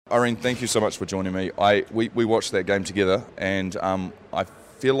Irene, thank you so much for joining me. We watched that game together, and I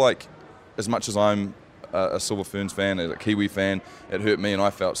feel like as much as I'm a Silver Ferns fan, a Kiwi fan, it hurt me and I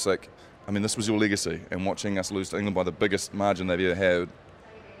felt sick. I mean, this was your legacy, and watching us lose to England by the biggest margin they've ever had,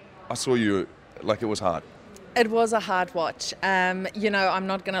 I saw you like it was hard. It was a hard watch. I'm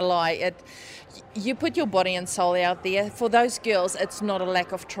not going to lie. You put your body and soul out there. For those girls, it's not a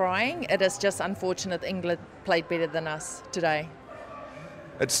lack of trying. It is just unfortunate England played better than us today.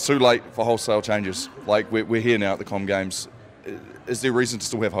 It's too late for wholesale changes. Like, we're here now at the Com Games. Is there reason to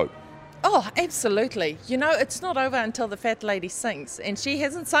still have hope? Oh, absolutely. It's not over until the fat lady sings, and she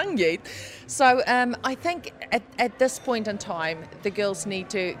hasn't sung yet. So I think at this point in time, the girls need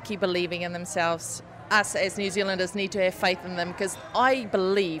to keep believing in themselves. Us as New Zealanders need to have faith in them, because I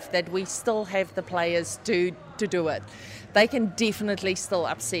believe that we still have the players to do it. They can definitely still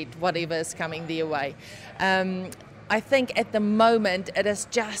upset whatever is coming their way. I think at the moment it is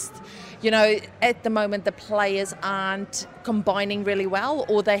just, at the moment the players aren't combining really well,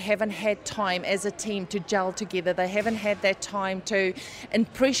 or they haven't had time as a team to gel together. They haven't had that time to, in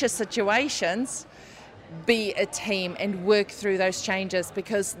pressure situations, be a team and work through those changes,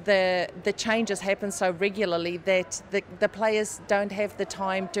 because the changes happen so regularly that the players don't have the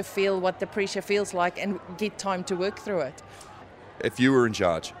time to feel what the pressure feels like and get time to work through it. If you were in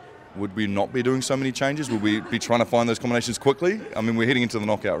charge, would we not be doing so many changes? Would we be trying to find those combinations quickly? I mean, we're heading into the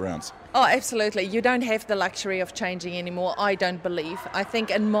knockout rounds. Oh, absolutely. You don't have the luxury of changing anymore, I don't believe. I think,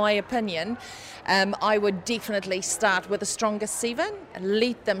 in my opinion, I would definitely start with a stronger seven,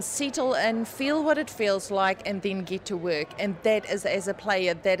 let them settle and feel what it feels like, and then get to work. And that is, as a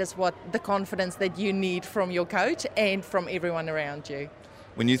player, that is what the confidence that you need from your coach and from everyone around you.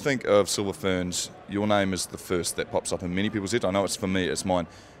 When you think of Silver Ferns, your name is the first that pops up in many people's heads. I know it's for me, it's mine.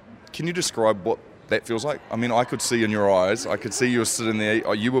 Can you describe what that feels like? I mean, I could see in your eyes, I could see you were sitting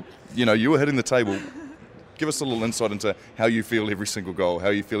there, you were hitting the table. Give us a little insight into how you feel every single goal,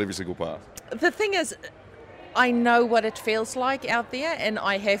 how you feel every single pass. The thing is, I know what it feels like out there, and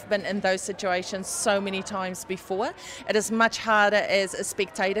I have been in those situations so many times before. It is much harder as a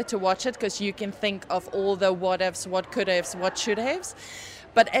spectator to watch it, because you can think of all the what ifs, what could haves, what should haves.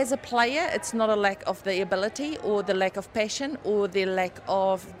 But as a player, it's not a lack of the ability or the lack of passion or the lack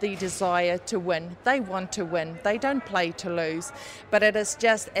of the desire to win. They want to win. They don't play to lose. But it is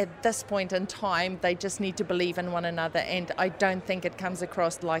just, at this point in time, they just need to believe in one another, and I don't think it comes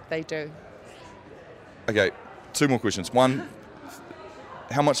across like they do. Okay, two more questions. One,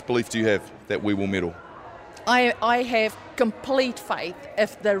 how much belief do you have that we will medal? I have complete faith,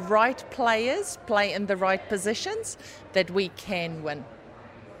 if the right players play in the right positions, that we can win.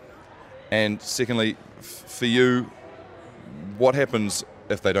 And secondly, for you, what happens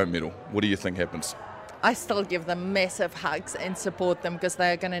if they don't medal? What do you think happens? I still give them massive hugs and support them, because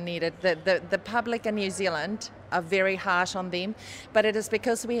they are going to need it. The public in New Zealand are very harsh on them, but it is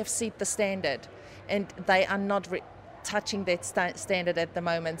because we have set the standard, and they are not touching that standard at the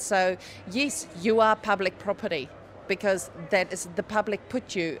moment. So yes, you are public property, because that is, the public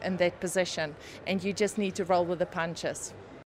put you in that position, and you just need to roll with the punches.